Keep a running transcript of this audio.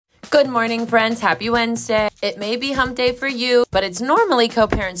Good morning, friends. Happy Wednesday. It may be hump day for you, but it's normally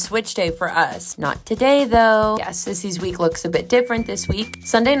co-parent switch day for us. Not today, though. Yes, Sissy's week looks a bit different this week.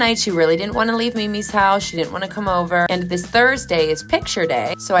 Sunday night, she really didn't want to leave Mimi's house. She didn't want to come over. And this Thursday is picture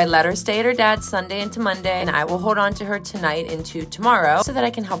day, so I let her stay at her dad's Sunday into Monday, and I will hold on to her tonight into tomorrow so that I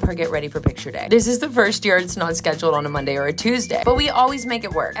can help her get ready for picture day. This is the first year it's not scheduled on a Monday or a Tuesday, but we always make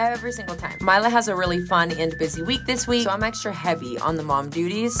it work every single time. Mila has a really fun and busy week this week, so I'm extra heavy on the mom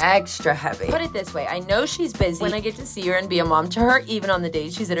duties. Extra heavy. Put it this way, I know she's busy when I get to see her and be a mom to her, even on the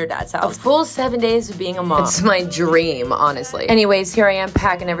days she's at her dad's house. A full 7 days of being a mom. It's my dream, honestly. Anyways, here I am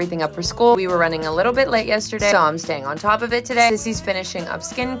packing everything up for school. We were running a little bit late yesterday, so I'm staying on top of it today. Sissy's finishing up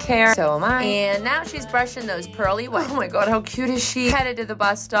skincare, so am I. And now she's brushing those pearly whites. Oh my god, how cute is she? Headed to the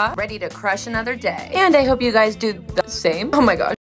bus stop, ready to crush another day. And I hope you guys do the same. Oh my gosh.